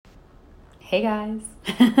Hey guys.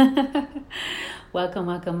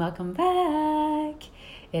 Welcome back.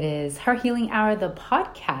 It is Her Healing Hour, the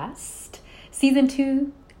podcast, season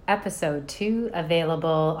 2, episode 2,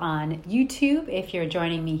 available on YouTube if you're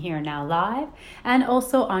joining me here now live, and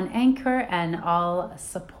also on Anchor and all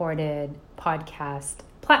supported podcast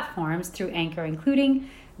platforms through Anchor, including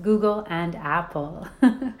Google and Apple.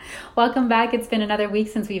 Welcome back. It's been another week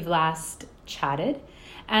since we've last chatted.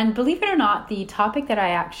 And believe it or not, the topic that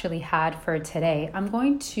I actually had for today, I'm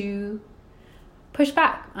going to push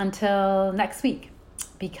back until next week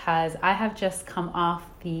because I have just come off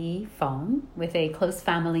the phone with a close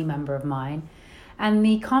family member of mine. And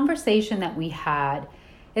the conversation that we had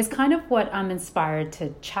is kind of what I'm inspired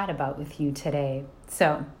to chat about with you today.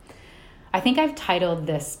 So I think I've titled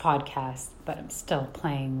this podcast, but I'm still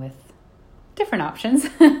playing with different options.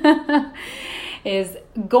 Is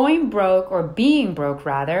going broke, or being broke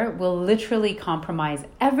rather, will literally compromise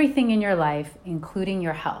everything in your life, including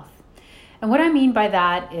your health. And what I mean by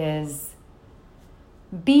that is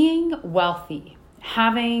being wealthy,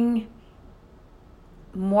 having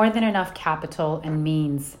more than enough capital and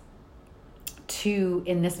means to,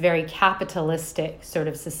 in this very capitalistic sort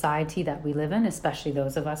of society that we live in, especially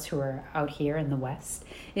those of us who are out here in the West,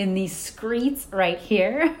 in these streets right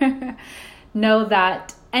here, know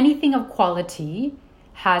that anything of quality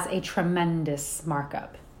has a tremendous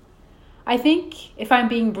markup. I think, if I'm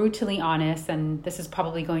being brutally honest, and this is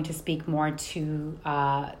probably going to speak more to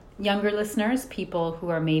younger listeners, people who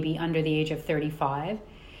are maybe under the age of 35,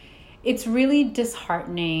 it's really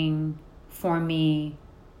disheartening for me,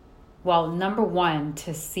 well, number one,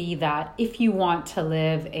 to see that if you want to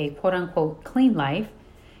live a quote-unquote clean life,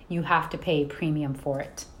 you have to pay a premium for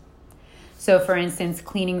it. So, for instance,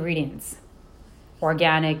 clean ingredients.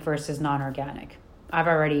 Organic versus non-organic. I've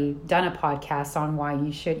already done a podcast on why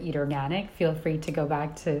you should eat organic. Feel free to go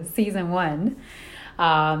back to season 1,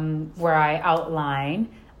 where I outline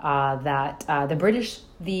that the British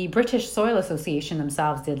Soil Association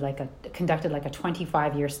themselves conducted a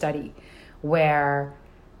 25-year study where,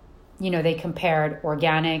 they compared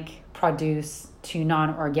organic produce to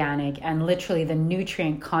non-organic, and literally the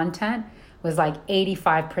nutrient content was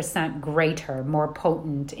 85% greater, more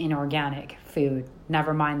potent in organic food.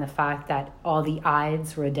 Never mind the fact that all the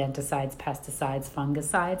ides, rodenticides, pesticides,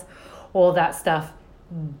 fungicides, all that stuff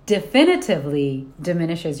definitively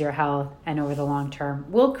diminishes your health, and over the long term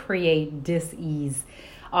will create dis-ease,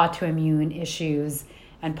 autoimmune issues,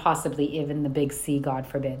 and possibly even the big C, God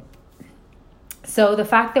forbid. So the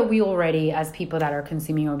fact that we already, as people that are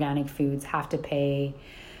consuming organic foods, have to pay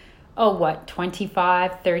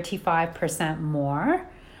 35% more.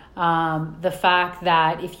 The fact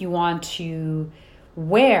that if you want to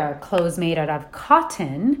wear clothes made out of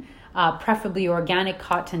cotton, preferably organic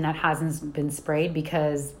cotton that hasn't been sprayed,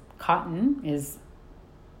 because cotton is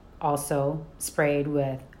also sprayed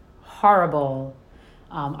with horrible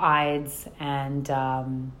ides and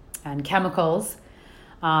chemicals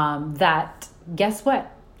that, guess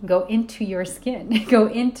what? Go into your skin, go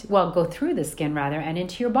through the skin rather, and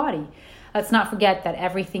into your body. Let's not forget that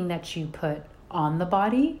everything that you put on the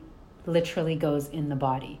body literally goes in the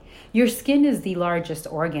body. Your skin is the largest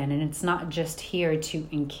organ, and it's not just here to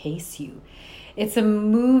encase you. It's a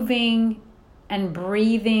moving and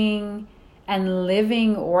breathing and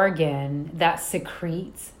living organ that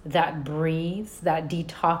secretes, that breathes, that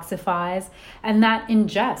detoxifies, and that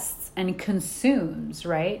ingests and consumes,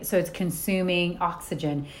 right? So it's consuming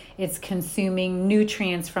oxygen, it's consuming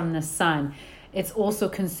nutrients from the sun, it's also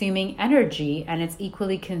consuming energy, and it's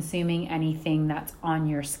equally consuming anything that's on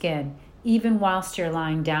your skin. Even whilst you're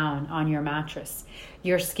lying down on your mattress,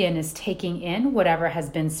 your skin is taking in whatever has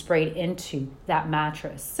been sprayed into that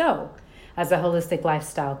mattress. So, as a holistic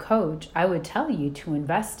lifestyle coach, I would tell you to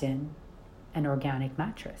invest in an organic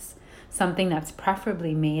mattress. Something that's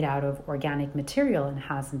preferably made out of organic material and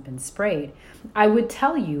hasn't been sprayed. I would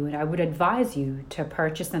tell you, and I would advise you to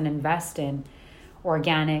purchase and invest in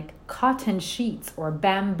organic cotton sheets or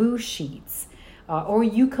bamboo sheets or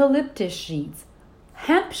eucalyptus sheets,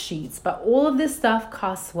 hemp sheets. But all of this stuff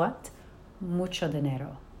costs what? Mucho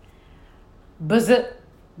dinero. Buzz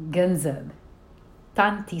ganzab.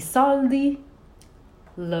 Tanti soldi.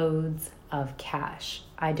 Loads of cash.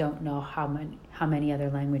 I don't know how many other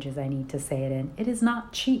languages I need to say it in. It is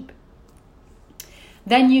not cheap.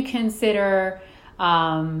 Then you consider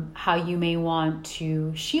how you may want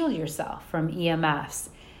to shield yourself from EMFs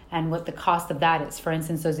and what the cost of that is. For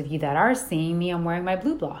instance, those of you that are seeing me, I'm wearing my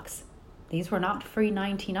Blue Blocks. These were not free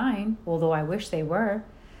 $99, although I wish they were.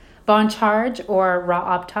 Bon Charge or Raw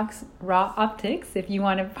Optics, if you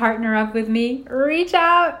want to partner up with me, reach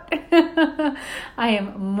out. I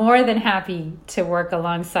am more than happy to work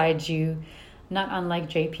alongside you, not unlike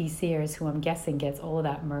JP Sears, who I'm guessing gets all of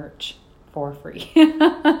that merch for free.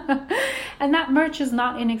 And that merch is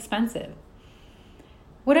not inexpensive.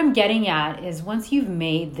 What I'm getting at is once you've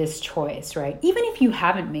made this choice, right? Even if you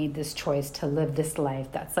haven't made this choice to live this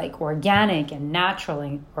life that's like organic and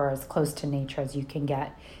natural or as close to nature as you can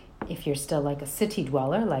get, if you're still like a city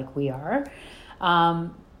dweller like we are,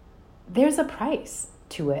 there's a price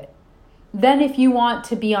to it. Then if you want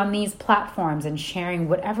to be on these platforms and sharing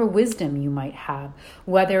whatever wisdom you might have,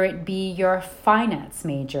 whether it be you're a finance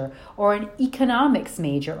major or an economics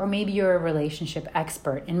major, or maybe you're a relationship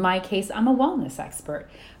expert. In my case, I'm a wellness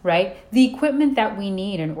expert, right? The equipment that we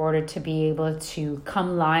need in order to be able to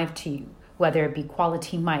come live to you, whether it be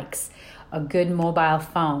quality mics, a good mobile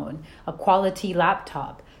phone, a quality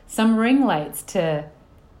laptop, some ring lights to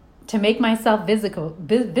make myself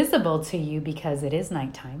visible to you because it is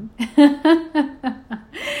nighttime.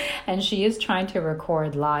 And she is trying to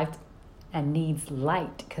record live and needs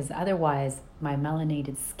light because otherwise my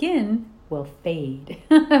melanated skin will fade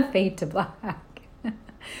to black.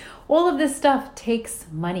 All of this stuff takes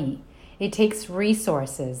money. It takes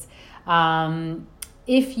resources.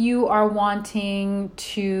 If you are wanting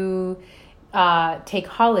to take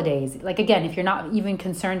holidays, like again, if you're not even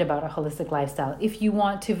concerned about a holistic lifestyle, if you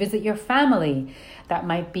want to visit your family that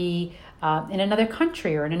might be in another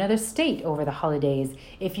country or in another state over the holidays,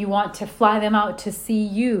 if you want to fly them out to see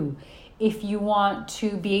you, if you want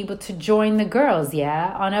to be able to join the girls,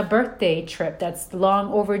 on a birthday trip that's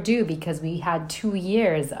long overdue because we had 2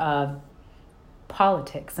 years of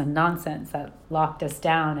politics and nonsense that locked us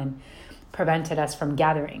down and prevented us from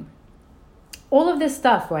gathering. All of this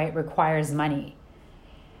stuff, right, requires money.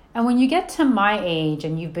 And when you get to my age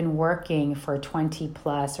and you've been working for 20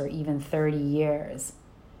 plus or even 30 years,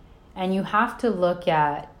 and you have to look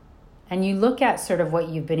at sort of what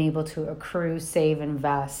you've been able to accrue, save,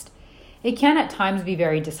 invest, it can at times be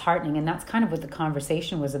very disheartening. And that's kind of what the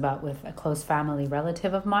conversation was about with a close family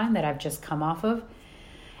relative of mine that I've just come off of.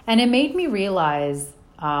 And it made me realize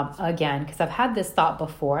again, because I've had this thought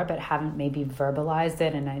before, but haven't maybe verbalized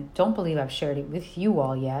it, and I don't believe I've shared it with you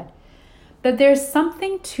all yet, that there's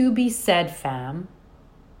something to be said, fam.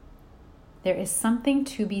 There is something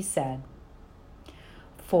to be said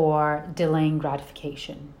for delaying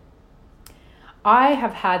gratification. I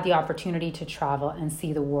have had the opportunity to travel and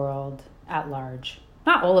see the world at large.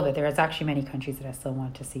 Not all of it. There is actually many countries that I still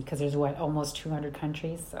want to see because there's almost 200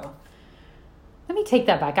 countries, so... Let me take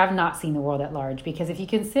that back. I've not seen the world at large because if you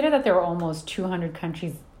consider that there are almost 200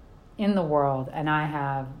 countries in the world and I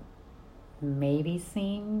have maybe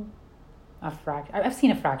seen a fraction. I've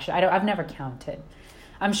seen a fraction. I've never counted.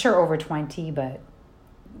 I'm sure over 20, but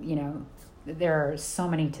there are so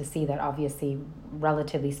many to see that obviously,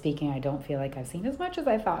 relatively speaking, I don't feel like I've seen as much as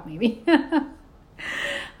I thought maybe.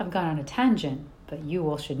 I've gone on a tangent, but you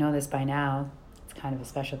all should know this by now. It's kind of a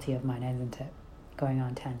specialty of mine, isn't it? Going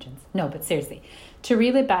on tangents. No, but seriously, to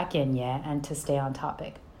reel it back in, and to stay on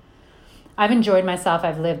topic. I've enjoyed myself.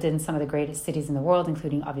 I've lived in some of the greatest cities in the world,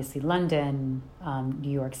 including obviously London,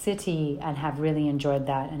 New York City, and have really enjoyed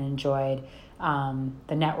that and enjoyed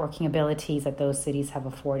the networking abilities that those cities have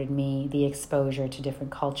afforded me, the exposure to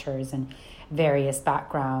different cultures and various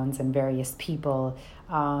backgrounds and various people,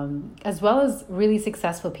 as well as really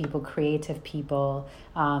successful people, creative people,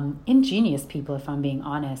 ingenious people, if I'm being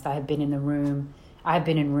honest. I've been in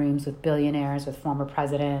rooms with billionaires, with former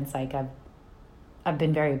presidents. Like I've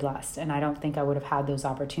been very blessed, and I don't think I would have had those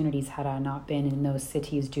opportunities had I not been in those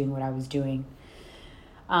cities doing what I was doing.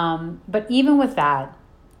 But even with that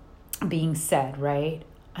being said, right,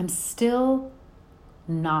 I'm still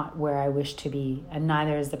not where I wish to be, and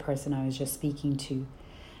neither is the person I was just speaking to.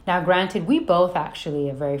 Now, granted, we both actually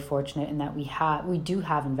are very fortunate in that we do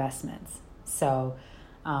have investments. So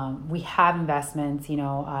we have investments.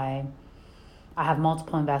 I have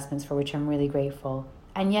multiple investments for which I'm really grateful.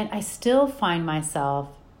 And yet I still find myself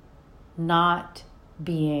not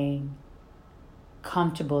being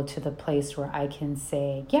comfortable to the place where I can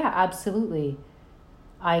say, yeah, absolutely.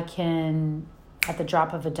 I can, at the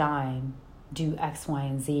drop of a dime, do X, Y,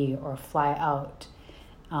 and Z, or fly out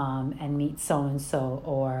and meet so-and-so,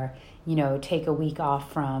 or, take a week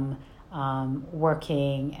off from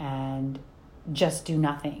working and just do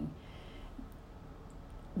nothing.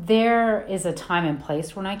 There is a time and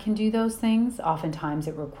place when I can do those things. Oftentimes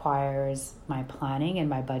it requires my planning and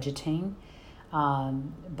my budgeting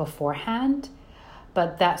beforehand.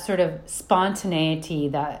 But that sort of spontaneity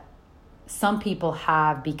that some people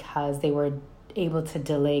have because they were able to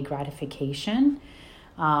delay gratification.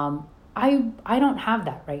 I don't have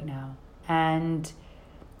that right now. And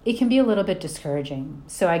it can be a little bit discouraging.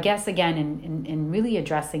 So I guess, again, in really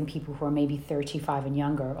addressing people who are maybe 35 and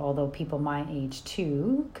younger, although people my age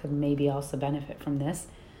too could maybe also benefit from this,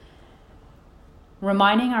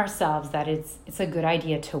 reminding ourselves that it's a good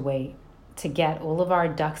idea to wait, to get all of our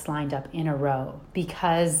ducks lined up in a row.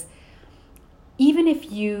 Because even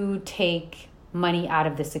if you take money out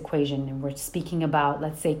of this equation, and we're speaking about,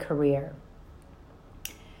 let's say, career,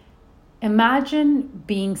 imagine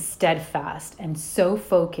being steadfast and so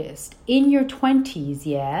focused in your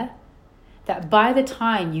 20s, that by the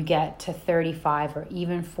time you get to 35 or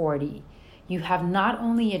even 40, you have not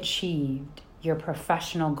only achieved your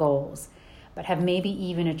professional goals, but have maybe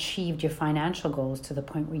even achieved your financial goals to the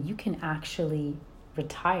point where you can actually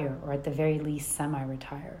retire, or at the very least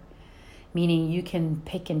semi-retire. Meaning you can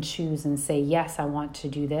pick and choose and say, yes, I want to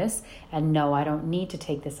do this, and no, I don't need to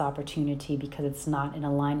take this opportunity because it's not in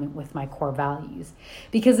alignment with my core values.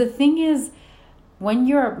 Because the thing is, when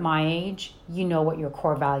you're my age, you know what your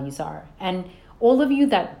core values are. And all of you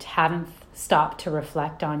that haven't stopped to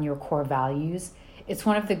reflect on your core values, it's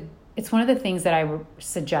one of the things that I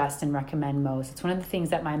suggest and recommend most. It's one of the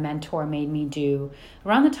things that my mentor made me do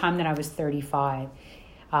around the time that I was 35.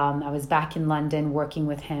 I was back in London working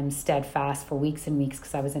with him steadfast for weeks and weeks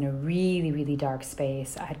because I was in a really, really dark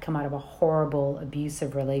space. I had come out of a horrible,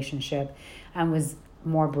 abusive relationship and was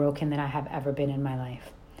more broken than I have ever been in my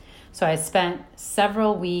life. So I spent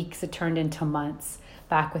several weeks, it turned into months,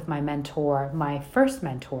 back with my mentor, my first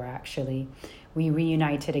mentor actually. We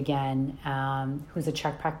reunited again, who's a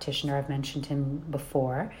Czech practitioner. I've mentioned him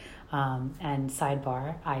before. And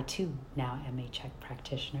sidebar, I too now am a Czech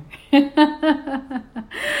practitioner.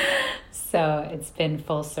 So it's been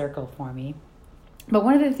full circle for me. But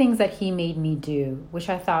one of the things that he made me do, which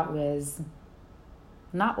I thought was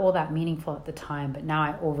not all that meaningful at the time, but now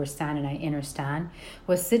I understand and I understand,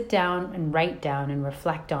 was sit down and write down and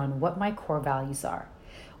reflect on what my core values are.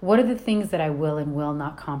 What are the things that I will and will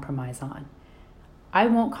not compromise on? I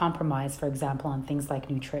won't compromise, for example, on things like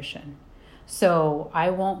nutrition. So I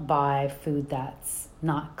won't buy food that's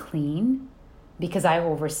not clean because I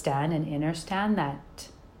understand and understand that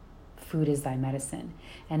food is thy medicine.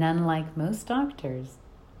 And unlike most doctors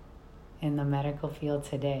in the medical field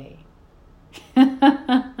today,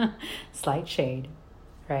 slight shade,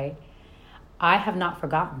 right? I have not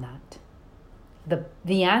forgotten that.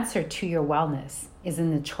 The answer to your wellness is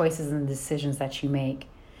in the choices and the decisions that you make,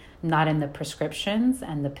 not in the prescriptions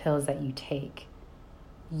and the pills that you take.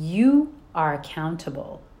 You are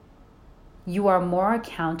accountable. You are more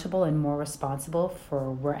accountable and more responsible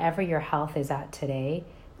for wherever your health is at today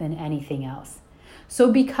than anything else.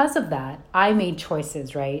 So because of that, I made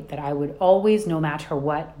choices, right? That I would always, no matter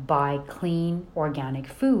what, buy clean, organic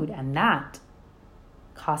food. And that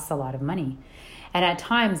costs a lot of money. And at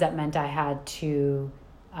times that meant I had to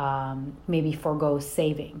maybe forego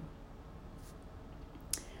saving.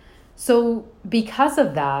 So because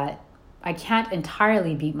of that, I can't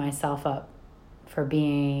entirely beat myself up for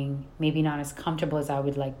being maybe not as comfortable as I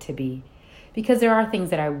would like to be, because there are things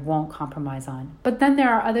that I won't compromise on. But then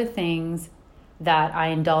there are other things that I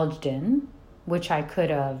indulged in, which I could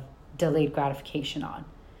have delayed gratification on.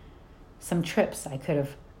 Some trips I could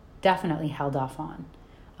have definitely held off on.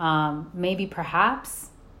 Maybe perhaps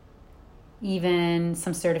even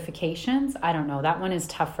some certifications. I don't know. That one is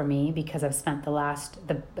tough for me because I've spent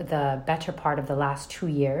the better part of the last 2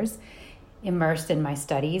 years immersed in my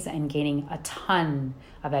studies and gaining a ton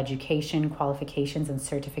of education, qualifications, and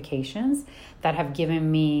certifications that have given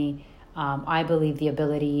me, I believe, the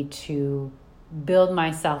ability to build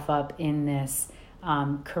myself up in this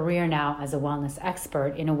career now as a wellness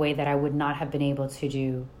expert in a way that I would not have been able to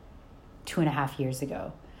do 2.5 years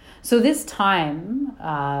ago. So this time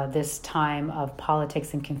of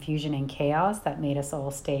politics and confusion and chaos that made us all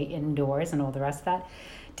stay indoors and all the rest of that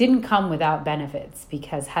didn't come without benefits,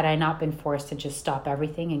 because had I not been forced to just stop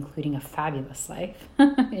everything, including a fabulous life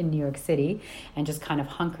in New York City, and just kind of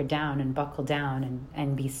hunker down and buckle down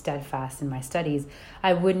and be steadfast in my studies,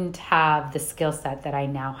 I wouldn't have the skill set that I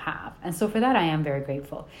now have. And so for that, I am very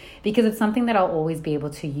grateful, because it's something that I'll always be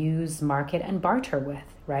able to use, market, and barter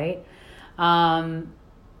with, right?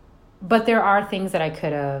 But there are things that I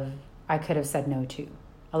could have said no to.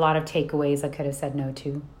 A lot of takeaways I could have said no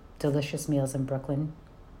to. Delicious meals in Brooklyn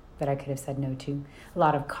that I could have said no to. A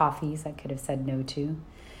lot of coffees I could have said no to.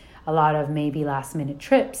 A lot of maybe last minute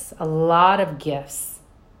trips. A lot of gifts.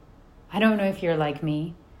 I don't know if you're like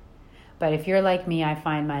me, but if you're like me, I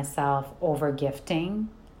find myself over gifting.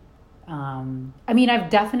 I've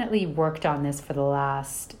definitely worked on this for the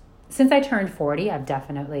last since I turned 40, I've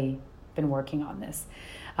definitely been working on this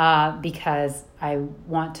because I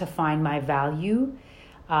want to find my value,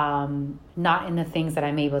 not in the things that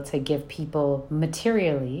I'm able to give people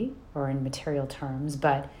materially or in material terms,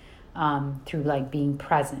 but through like being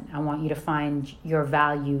present. I want you to find your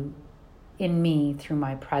value in me through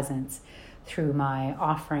my presence, through my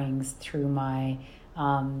offerings, through my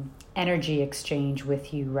energy exchange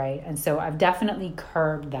with you, right? And so I've definitely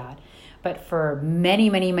curbed that. But for many,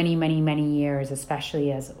 many, many, many, many years,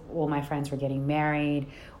 especially as all my friends were getting married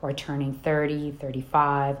or turning 30,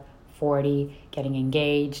 35, 40, getting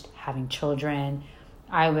engaged, having children,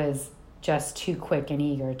 I was just too quick and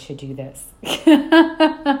eager to do this.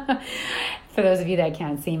 For those of you that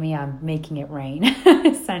can't see me, I'm making it rain,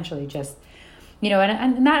 essentially just,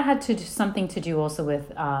 and that had to do something to do also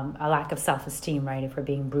with a lack of self-esteem, right? If we're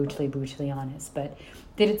being brutally honest. But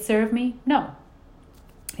did it serve me? No,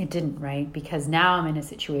 it didn't, right? Because now I'm in a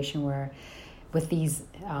situation where with these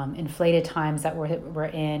inflated times that we're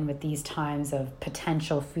in, with these times of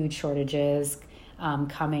potential food shortages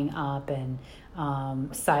coming up and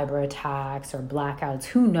cyber attacks or blackouts,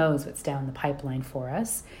 who knows what's down the pipeline for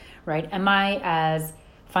us, right? Am I as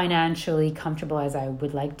financially comfortable as I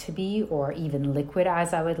would like to be, or even liquid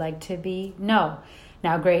as I would like to be? No.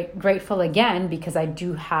 Now, grateful again, because I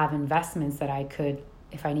do have investments that I could,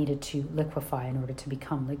 if I needed to, liquefy in order to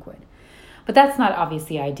become liquid. But that's not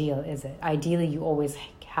obviously ideal, is it? Ideally, you always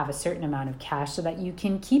have a certain amount of cash so that you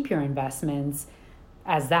can keep your investments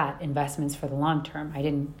as that, investments for the long term. I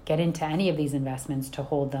didn't get into any of these investments to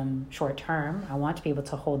hold them short term. I want to be able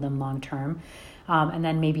to hold them long term, and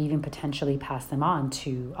then maybe even potentially pass them on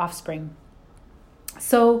to offspring.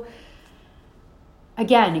 So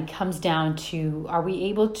again, it comes down to, are we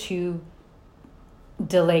able to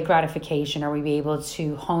delay gratification? Are we able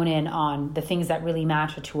to hone in on the things that really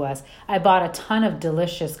matter to us? I bought a ton of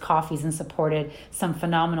delicious coffees and supported some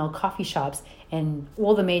phenomenal coffee shops in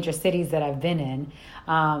all the major cities that I've been in.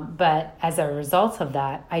 But as a result of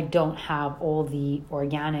that, I don't have all the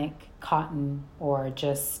organic cotton or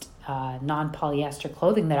just non-polyester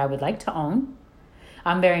clothing that I would like to own.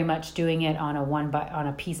 I'm very much doing it on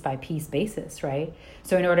a piece by piece basis, right?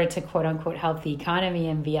 So in order to quote unquote help the economy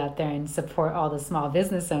and be out there and support all the small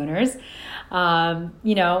business owners,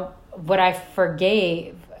 what I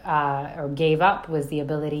forgave or gave up was the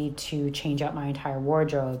ability to change out my entire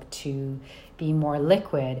wardrobe, to be more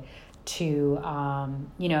liquid, to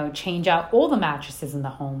change out all the mattresses in the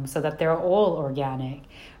home so that they're all organic,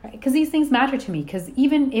 right? Because these things matter to me. Because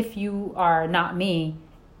even if you are not me,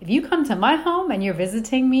 if you come to my home and you're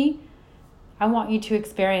visiting me, I want you to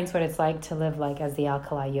experience what it's like to live like as the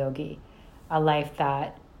Alkali Yogi, a life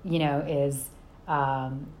that, is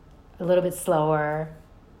a little bit slower,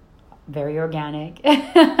 very organic,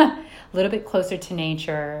 a little bit closer to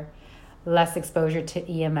nature, less exposure to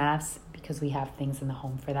EMFs because we have things in the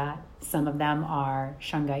home for that. Some of them are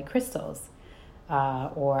shungite crystals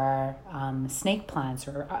or snake plants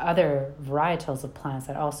or other varietals of plants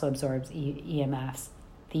that also absorbs EMFs.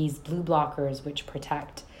 These blue blockers, which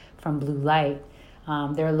protect from blue light.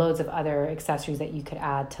 There are loads of other accessories that you could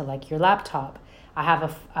add to like your laptop. I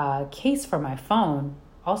have a case for my phone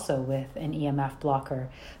also with an EMF blocker.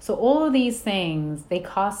 So all of these things, they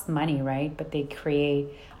cost money, right? But they create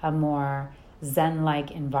a more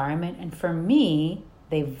Zen-like environment. And for me,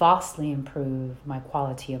 they vastly improve my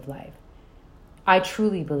quality of life. I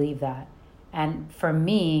truly believe that. And for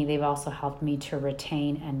me, they've also helped me to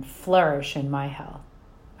retain and flourish in my health.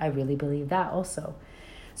 I really believe that also.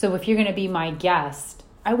 So if you're going to be my guest,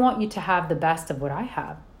 I want you to have the best of what I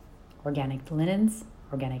have. Organic linens,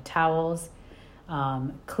 organic towels,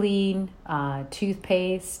 clean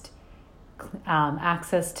toothpaste,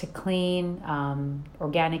 access to clean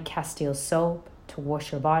organic Castile soap to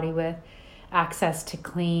wash your body with, access to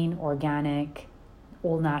clean, organic,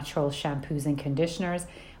 all-natural shampoos and conditioners.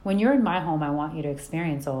 When you're in my home, I want you to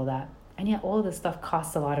experience all of that. And yet all of this stuff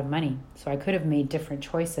costs a lot of money. So I could have made different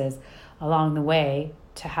choices along the way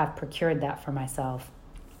to have procured that for myself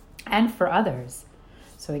and for others.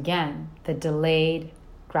 So again, the delayed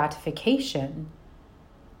gratification.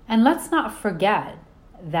 And let's not forget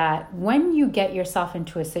that when you get yourself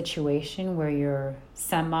into a situation where you're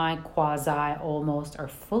semi, quasi, almost, or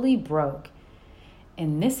fully broke,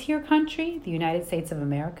 in this here country, the United States of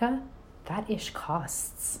America, that ish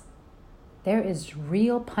costs. There is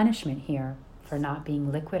real punishment here for not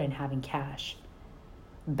being liquid and having cash.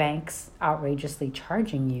 Banks outrageously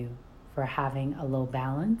charging you for having a low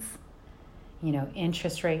balance.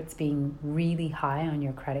 Interest rates being really high on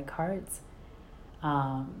your credit cards.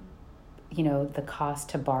 the cost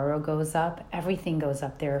to borrow goes up. Everything goes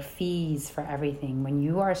up. There are fees for everything. When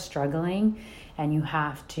you are struggling and you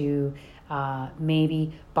have to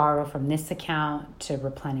maybe borrow from this account to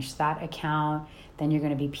replenish that account, then you're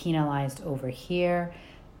going to be penalized over here.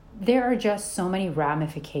 There are just so many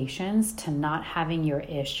ramifications to not having your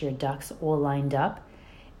ducks all lined up.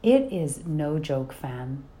 It is no joke,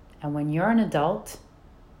 fam. And when you're an adult,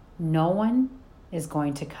 no one is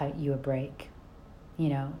going to cut you a break.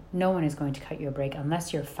 No one is going to cut you a break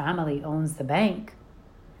unless your family owns the bank,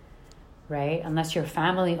 right? Unless your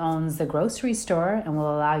family owns the grocery store and will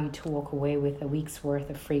allow you to walk away with a week's worth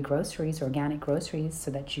of free groceries, organic groceries, so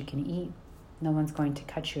that you can eat. No one's going to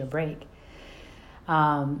cut you a break.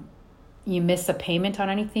 You miss a payment on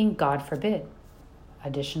anything, God forbid,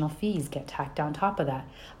 additional fees get tacked on top of that.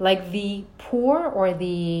 Like the poor or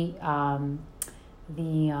the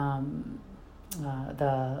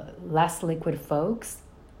less liquid folks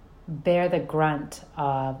bear the brunt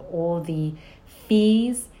of all the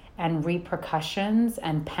fees and repercussions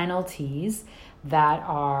and penalties that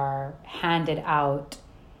are handed out,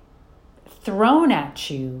 thrown at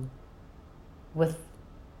you with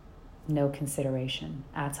no consideration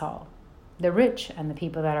at all. The rich and the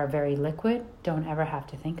people that are very liquid don't ever have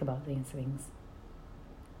to think about these things.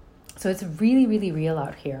 So it's really, really real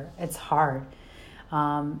out here. It's hard.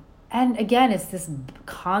 And again, it's this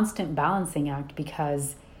constant balancing act,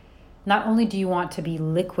 because not only do you want to be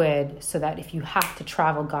liquid so that if you have to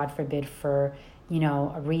travel, God forbid, for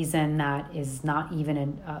a reason that is not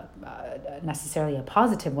even necessarily a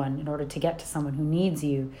positive one, in order to get to someone who needs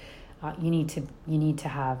you, you need to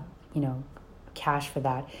have cash for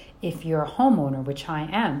that. If you're a homeowner, which I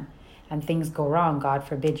am, and things go wrong, God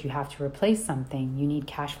forbid, you have to replace something, you need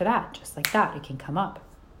cash for that. Just like that, it can come up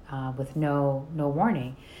with no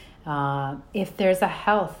warning. If there's a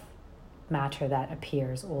health matter that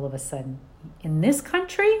appears all of a sudden in this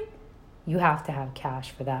country, you have to have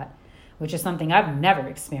cash for that, which is something I've never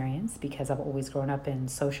experienced because I've always grown up in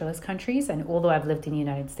socialist countries. And although I've lived in the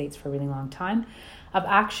United States for a really long time, I've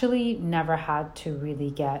actually never had to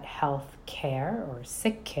really get health care, or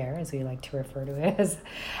sick care, as we like to refer to it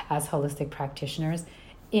as holistic practitioners,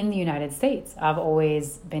 in the United States. I've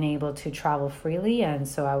always been able to travel freely, and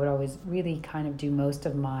so I would always really kind of do most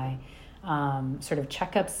of my sort of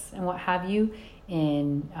checkups and what have you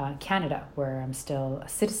in Canada, where I'm still a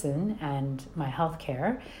citizen, and my health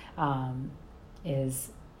care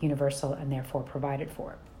is universal and therefore provided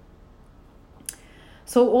for.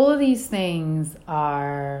 So all of these things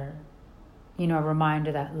are, a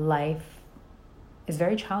reminder that life is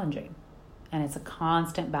very challenging, and it's a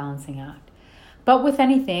constant balancing act. But with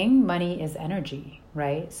anything, money is energy,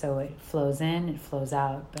 right? So it flows in, it flows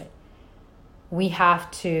out. But we have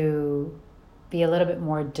to be a little bit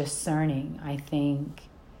more discerning, I think.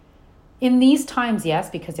 In these times, yes,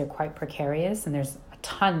 because they're quite precarious, and there's a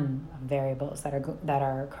ton of variables that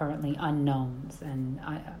are currently unknowns, and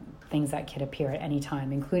things that could appear at any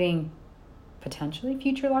time, including potentially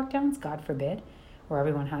future lockdowns, God forbid, where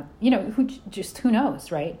everyone has, who knows,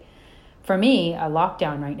 right? For me, a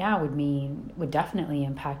lockdown right now would definitely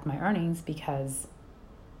impact my earnings, because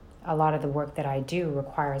a lot of the work that I do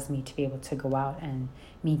requires me to be able to go out and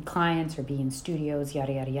meet clients or be in studios,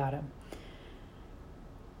 yada, yada, yada.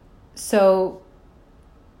 So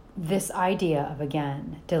this idea of,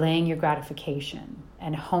 again, delaying your gratification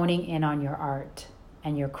and honing in on your art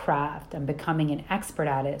and your craft and becoming an expert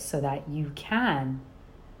at it so that you can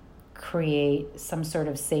create some sort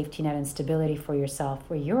of safety net and stability for yourself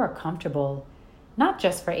where you are comfortable, not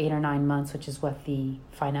just for 8 or 9 months, which is what the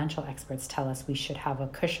financial experts tell us we should have a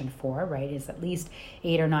cushion for, right? Is at least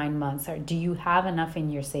 8 or 9 months. Or do you have enough in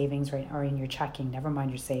your savings, right, or in your checking? Never mind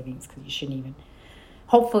your savings, because you shouldn't even,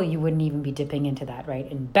 hopefully you wouldn't even be dipping into that,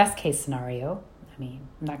 right? In best case scenario, I'm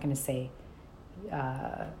not going to say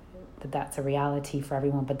that that's a reality for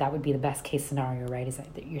everyone, but that would be the best case scenario, right? Is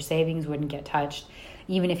that your savings wouldn't get touched.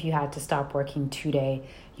 Even if you had to stop working today,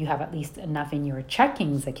 you have at least enough in your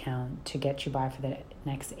checkings account to get you by for the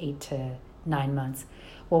next 8 to 9 months.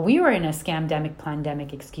 Well, we were in a pandemic, I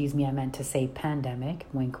meant to say pandemic,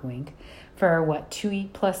 wink, wink, for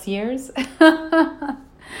 2+ years?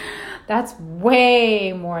 That's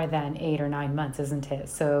way more than 8 or 9 months, isn't it?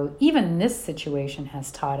 So even this situation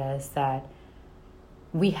has taught us that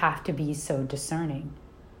we have to be so discerning.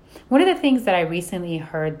 One of the things that I recently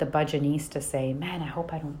heard the Budgetnista say, man, I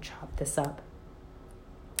hope I don't chop this up.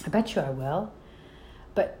 I bet you I will.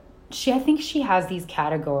 But I think she has these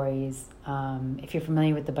categories, if you're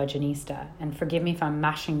familiar with the Budgetnista, and forgive me if I'm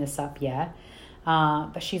mashing this up yet,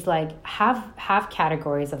 but she's like, have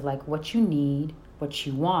categories of like what you need, what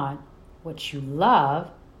you want, what you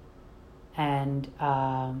love, and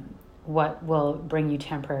what will bring you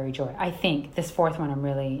temporary joy. I think this fourth one I'm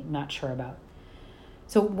really not sure about.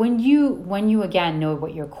 So when you again know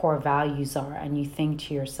what your core values are and you think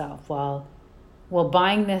to yourself, well, will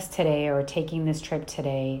buying this today or taking this trip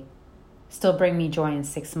today still bring me joy in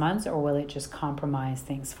 6 months, or will it just compromise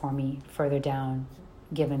things for me further down,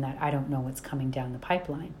 given that I don't know what's coming down the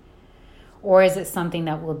pipeline? Or is it something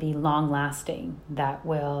that will be long lasting, that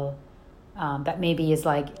will that maybe is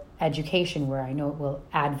like education, where I know it will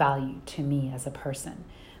add value to me as a person,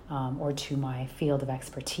 or to my field of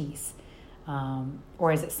expertise?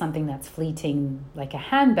 Or is it something that's fleeting, like a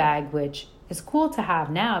handbag, which is cool to have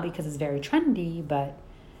now because it's very trendy, but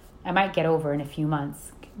I might get over in a few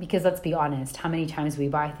months? Because let's be honest, how many times we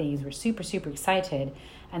buy things, we're super, super excited,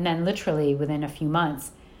 and then literally within a few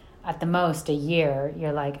months, at the most a year,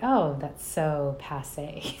 you're like, oh, that's so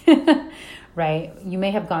passé, right? You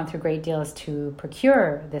may have gone through great deals to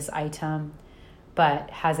procure this item, but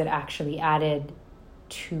has it actually added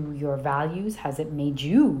to your values? Has it made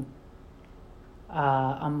you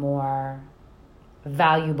a more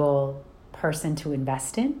valuable person to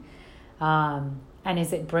invest in? And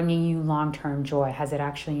is it bringing you long-term joy? Has it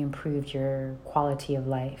actually improved your quality of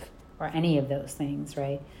life, or any of those things,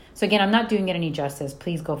 right? So again, I'm not doing it any justice.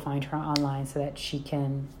 Please go find her online so that she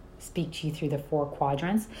can speak to you through the 4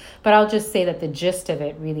 quadrants. But I'll just say that the gist of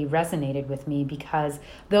it really resonated with me, because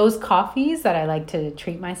those coffees that I like to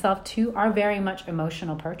treat myself to are very much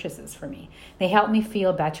emotional purchases for me. They help me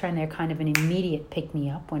feel better, and they're kind of an immediate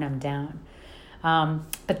pick-me-up when I'm down.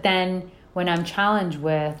 But then when I'm challenged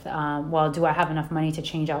with, well, do I have enough money to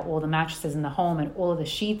change out all the mattresses in the home and all of the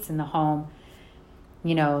sheets in the home?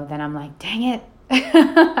 Then I'm like, dang it,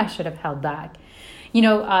 I should have held back.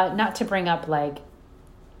 Not to bring up like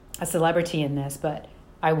a celebrity in this, but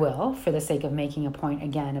I will, for the sake of making a point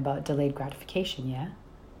again about delayed gratification, yeah?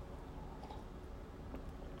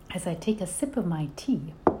 As I take a sip of my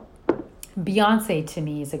tea, Beyonce to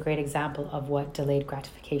me is a great example of what delayed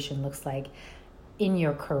gratification looks like in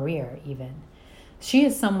your career even. She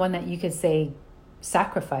is someone that you could say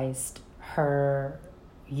sacrificed her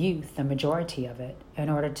youth, the majority of it, in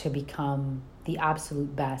order to become the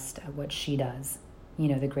absolute best at what she does.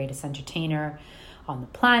 The greatest entertainer on the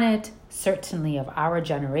planet, certainly of our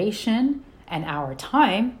generation and our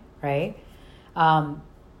time, right? And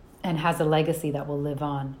has a legacy that will live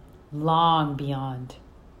on long beyond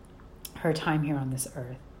her time here on this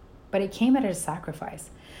earth. But it came at a sacrifice.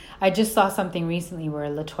 I just saw something recently where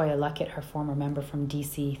LaToya Luckett, her former member from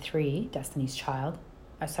DC3, Destiny's Child,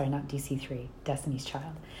 sorry, not DC3, Destiny's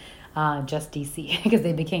Child, just DC, because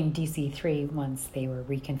they became DC3 once they were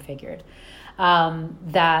reconfigured,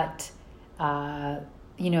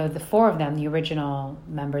 the 4 of them, the original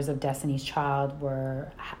members of Destiny's Child,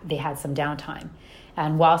 they had some downtime.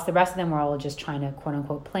 And whilst the rest of them were all just trying to, quote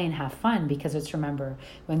unquote, play and have fun, because let's remember,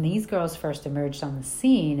 when these girls first emerged on the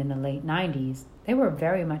scene in the late 90s, they were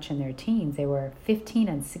very much in their teens. They were 15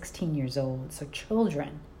 and 16 years old, so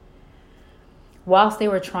children. Whilst they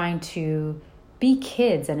were trying to be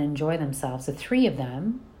kids and enjoy themselves, the 3 of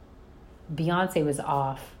them, Beyonce was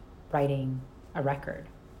off writing a record.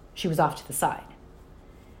 She was off to the side.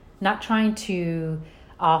 Not trying to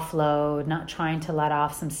offload, not trying to let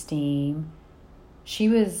off some steam. She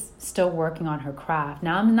was still working on her craft.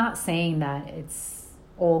 Now, I'm not saying that it's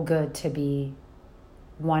all good to be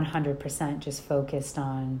 100% just focused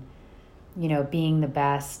on, being the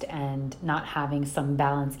best and not having some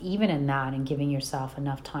balance even in that, and giving yourself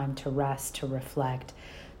enough time to rest, to reflect,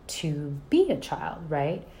 to be a child,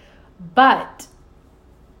 right? But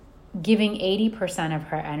giving 80% of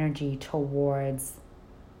her energy towards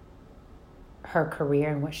her career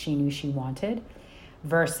and what she knew she wanted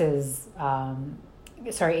versus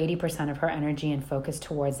 80% of her energy and focus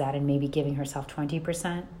towards that, and maybe giving herself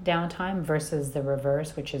 20% downtime versus the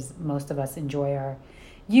reverse, which is most of us enjoy our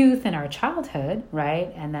youth and our childhood,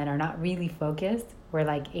 right? And then are not really focused. We're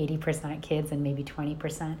like 80% kids and maybe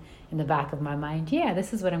 20% in the back of my mind. Yeah,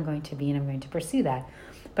 this is what I'm going to be and I'm going to pursue that.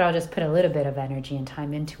 But I'll just put a little bit of energy and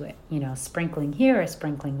time into it, sprinkling here or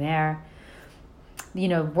sprinkling there.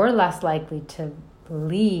 We're less likely to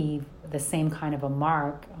leave the same kind of a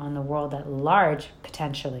mark on the world at large,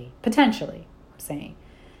 potentially, I'm saying,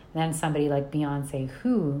 than somebody like Beyonce,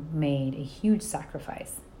 who made a huge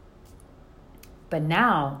sacrifice. But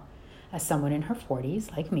now, as someone in her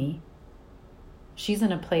 40s, like me, she's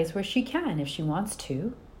in a place where she can, if she wants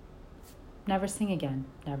to, never sing again,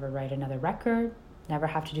 never write another record, never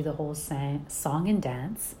have to do the whole song and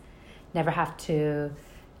dance, never have to,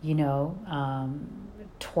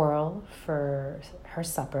 twirl for her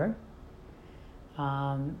supper.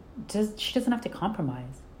 She doesn't have to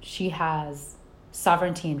compromise. She has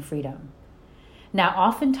sovereignty and freedom. Now,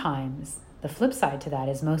 oftentimes, the flip side to that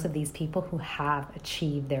is most of these people who have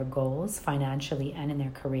achieved their goals financially and in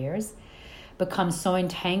their careers become so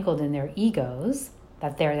entangled in their egos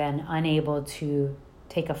that they're then unable to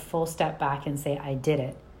take a full step back and say, I did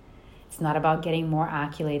it. It's not about getting more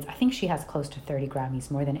accolades. I think she has close to 30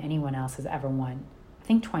 Grammys, more than anyone else has ever won. I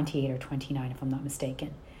think 28 or 29, if I'm not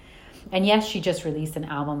mistaken. And yes, she just released an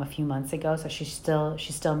album a few months ago, so she's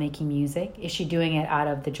still making music. Is she doing it out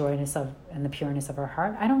of the joyness of and the pureness of her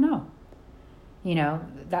heart? I don't know.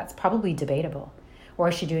 That's probably debatable. Or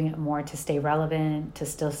is she doing it more to stay relevant, to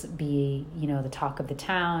still be, the talk of the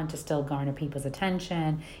town, to still garner people's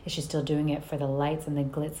attention? Is she still doing it for the lights and the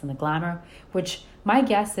glitz and the glamour? Which my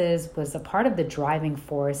guess was a part of the driving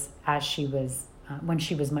force as she was, when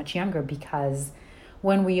she was much younger, because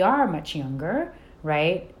when we are much younger,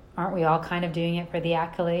 right, aren't we all kind of doing it for the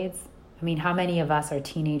accolades? I mean, how many of us are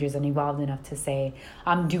teenagers and evolved enough to say,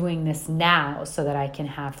 I'm doing this now so that I can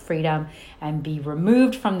have freedom and be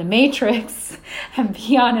removed from the matrix and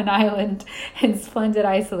be on an island in splendid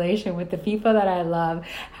isolation with the people that I love,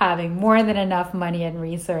 having more than enough money and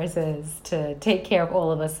resources to take care of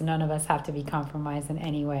all of us, and none of us have to be compromised in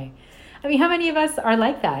any way. I mean, how many of us are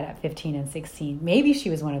like that at 15 and 16? Maybe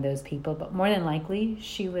she was one of those people, but more than likely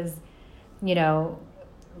she was,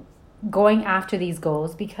 going after these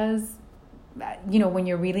goals because when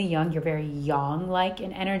you're really young, you're very yang-like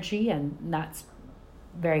in energy, and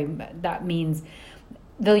that means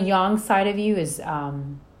the yang side of you is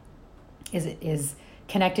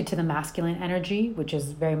connected to the masculine energy, which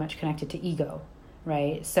is very much connected to ego,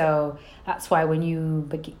 right? So that's why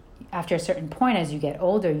after a certain point, as you get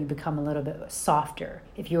older, you become a little bit softer.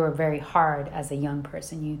 If you are very hard as a young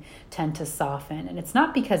person, you tend to soften, and it's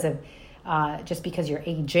not because of just because you're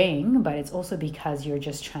aging, but it's also because you're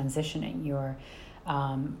just transitioning. You're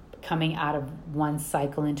coming out of one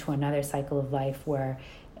cycle into another cycle of life where,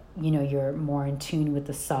 you're more in tune with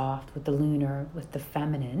the soft, with the lunar, with the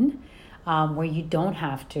feminine, where you don't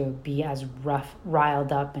have to be as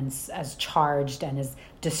riled up and as charged and as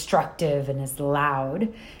destructive and as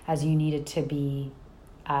loud as you needed to be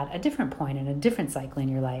at a different point in a different cycle in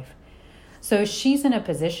your life. So she's in a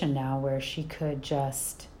position now where she could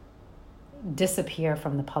just disappear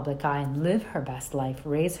from the public eye and live her best life,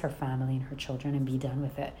 raise her family and her children, and be done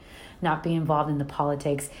with it. Not be involved in the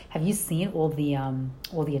politics. Have you seen all the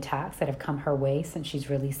attacks that have come her way since she's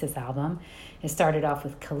released this album? It started off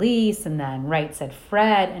with Khalees, and then Right Said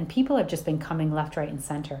Fred, and people have just been coming left, right, and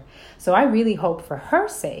center. So I really hope for her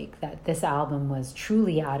sake that this album was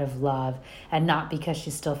truly out of love and not because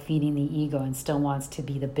she's still feeding the ego and still wants to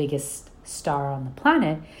be the biggest star on the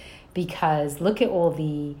planet. Because look at all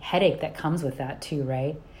the headache that comes with that too,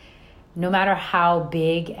 right? No matter how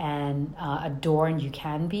big and adorned you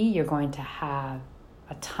can be, you're going to have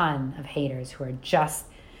a ton of haters who are just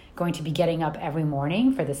going to be getting up every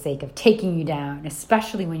morning for the sake of taking you down,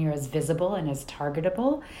 especially when you're as visible and as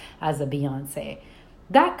targetable as a Beyonce.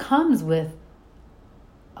 That comes with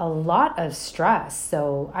a lot of stress.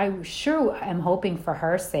 So I sure am hoping for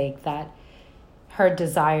her sake that her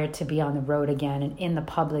desire to be on the road again and in the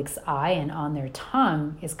public's eye and on their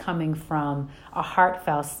tongue is coming from a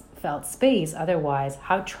heartfelt space. Otherwise,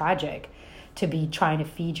 how tragic to be trying to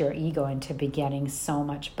feed your ego and to be getting so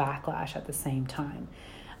much backlash at the same time.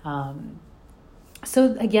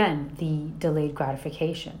 So again, the delayed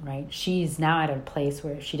gratification, right? She's now at a place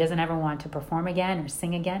where she doesn't ever want to perform again or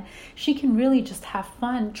sing again. She can really just have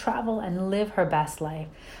fun, travel, and live her best life.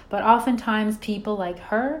 But oftentimes people like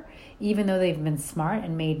her, even though they've been smart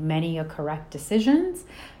and made many correct decisions,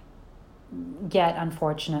 get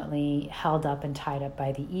unfortunately held up and tied up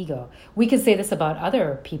by the ego. We could say this about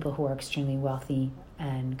other people who are extremely wealthy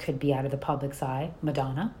and could be out of the public's eye.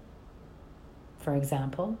 Madonna, for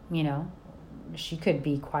example, she could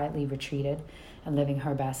be quietly retreated and living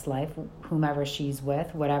her best life, whomever she's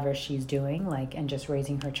with, whatever she's doing, and just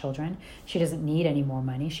raising her children. She doesn't need any more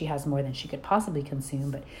money. She has more than she could possibly consume,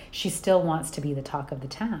 but she still wants to be the talk of the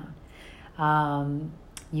town.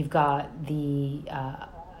 You've got the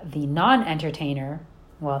non-entertainer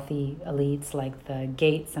wealthy elites like the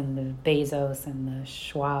Gates and the Bezos and the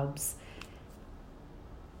Schwabs.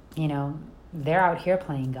 They're out here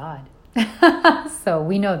playing God. So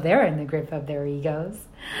we know they're in the grip of their egos.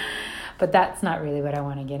 But that's not really what I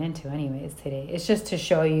want to get into anyways today. It's just to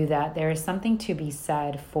show you that there is something to be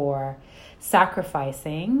said for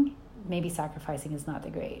sacrificing maybe sacrificing is not the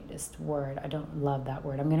greatest word. I don't love that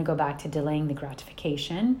word. I'm going to go back to delaying the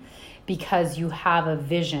gratification, because you have a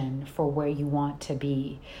vision for where you want to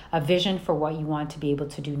be, a vision for what you want to be able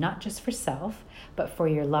to do, not just for self, but for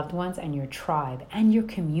your loved ones and your tribe and your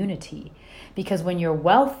community. Because when you're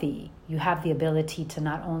wealthy, you have the ability to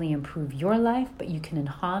not only improve your life, but you can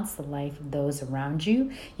enhance the life of those around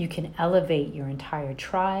you. You can elevate your entire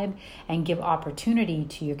tribe and give opportunity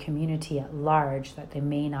to your community at large that they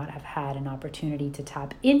may not have had an opportunity to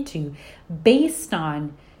tap into, based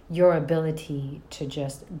on your ability to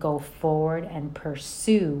just go forward and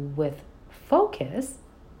pursue with focus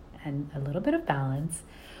and a little bit of balance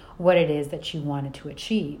what it is that you wanted to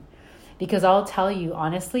achieve. Because I'll tell you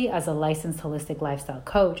honestly, as a licensed holistic lifestyle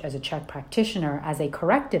coach, as a CHEK practitioner, as a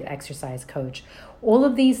corrective exercise coach, all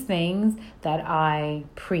of these things that I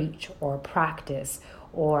preach or practice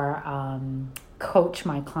or coach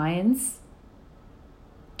my clients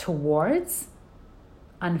towards,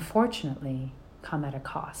 unfortunately, come at a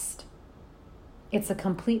cost. It's a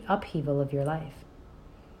complete upheaval of your life,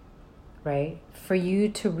 right? For you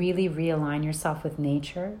to really realign yourself with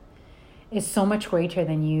nature is so much greater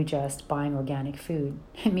than you just buying organic food.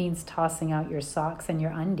 It means tossing out your socks and your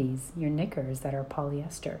undies, your knickers that are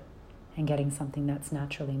polyester, and getting something that's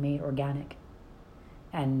naturally made, organic,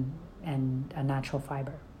 and a natural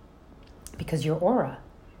fiber. Because your aura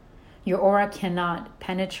cannot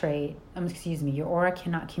penetrate, your aura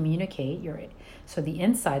cannot communicate. So the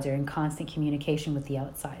insides are in constant communication with the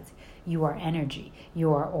outsides. You are energy,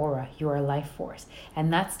 you are aura, you are life force.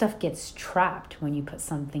 And that stuff gets trapped when you put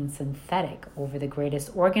something synthetic over the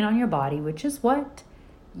greatest organ on your body, which is what?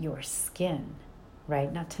 Your skin,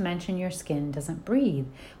 right? Not to mention your skin doesn't breathe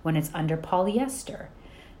when it's under polyester.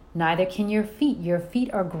 Neither can your feet. Your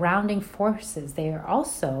feet are grounding forces.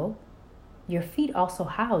 Your feet also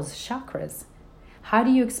house chakras. How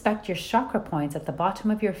do you expect your chakra points at the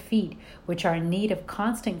bottom of your feet, which are in need of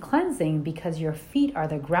constant cleansing because your feet are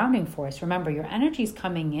the grounding force? Remember, your energy is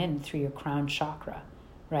coming in through your crown chakra,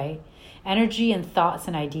 right? Energy and thoughts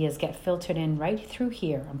and ideas get filtered in right through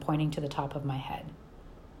here. I'm pointing to the top of my head.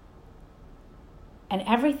 And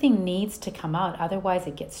everything needs to come out, otherwise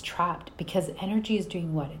it gets trapped, because energy is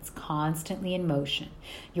doing what? It's constantly in motion.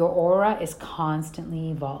 Your aura is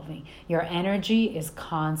constantly evolving. Your energy is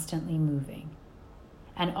constantly moving.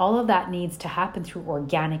 And all of that needs to happen through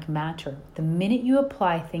organic matter. The minute you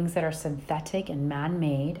apply things that are synthetic and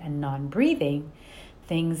man-made and non-breathing,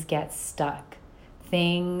 things get stuck.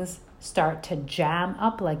 Things start to jam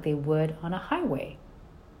up like they would on a highway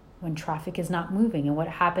when traffic is not moving. And what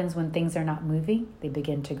happens when things are not moving? They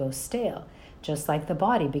begin to go stale. Just like the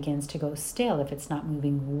body begins to go stale if it's not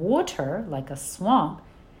moving. Water, like a swamp,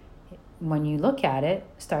 when you look at it,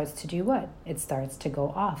 starts to do what? It starts to go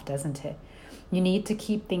off, doesn't it? You need to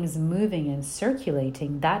keep things moving and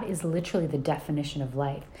circulating. That is literally the definition of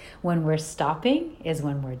life. When we're stopping is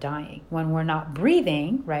when we're dying. When we're not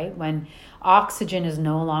breathing, right? When oxygen is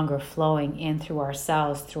no longer flowing in through our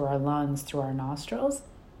cells, through our lungs, through our nostrils,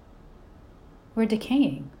 we're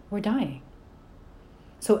decaying, we're dying.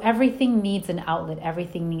 So everything needs an outlet,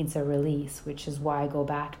 everything needs a release, which is why I go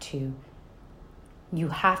back to, you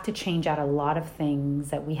have to change out a lot of things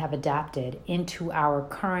that we have adapted into our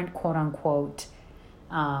current quote unquote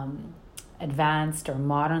advanced or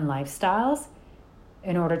modern lifestyles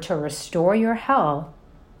in order to restore your health.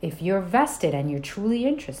 If you're vested and you're truly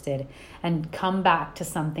interested, and come back to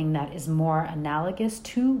something that is more analogous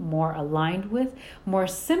to, more aligned with, more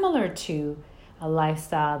similar to a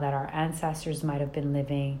lifestyle that our ancestors might have been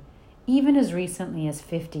living even as recently as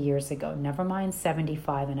 50 years ago, never mind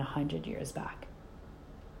 75 and 100 years back.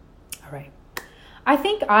 All right. I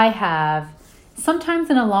think I have, sometimes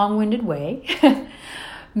in a long-winded way,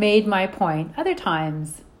 made my point. Other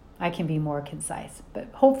times I can be more concise, but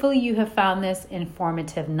hopefully you have found this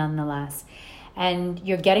informative nonetheless. And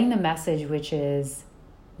you're getting the message, which is,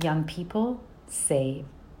 young people, save.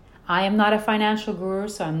 I am not a financial guru,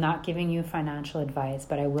 so I'm not giving you financial advice,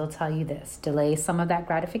 but I will tell you this: delay some of that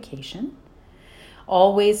gratification.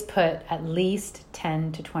 Always put at least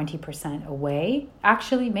 10 to 20% away.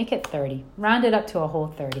 Actually, make it 30. Round it up to a whole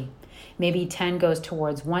 30. Maybe 10 goes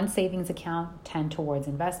towards one savings account, 10 towards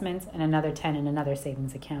investments, and another 10 in another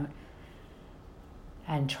savings account.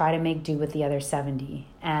 And try to make do with the other 70.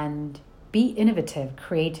 And be innovative,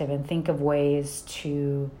 creative, and think of ways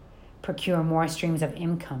to procure more streams of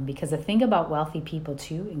income. Because the thing about wealthy people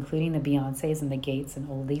too, including the Beyoncés and the Gates and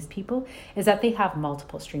all these people, is that they have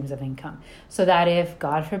multiple streams of income. So that if,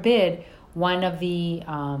 God forbid, one of the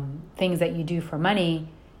things that you do for money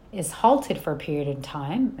is halted for a period of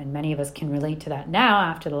time, and many of us can relate to that now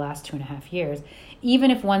after the last 2.5 years,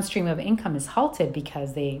 even if one stream of income is halted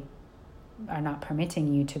because they are not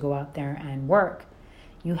permitting you to go out there and work,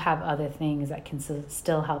 you have other things that can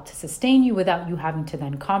still help to sustain you without you having to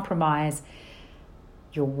then compromise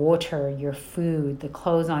your water, your food, the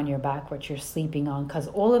clothes on your back, what you're sleeping on, because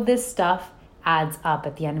all of this stuff adds up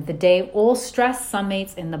at the end of the day. All stress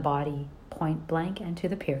summates in the body, point blank and to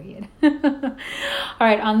the period. All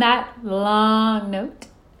right, on that long note,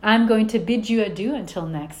 I'm going to bid you adieu until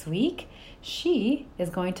next week. She is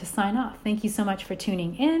going to sign off. Thank you so much for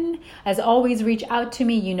tuning in. As always, reach out to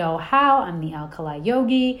me. You know how. I'm the Alkali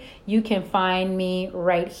Yogi. You can find me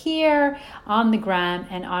right here on the gram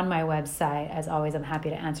and on my website. As always, I'm happy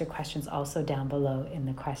to answer questions also down below in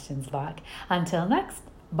the questions box. Until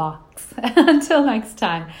next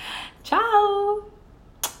time. Ciao.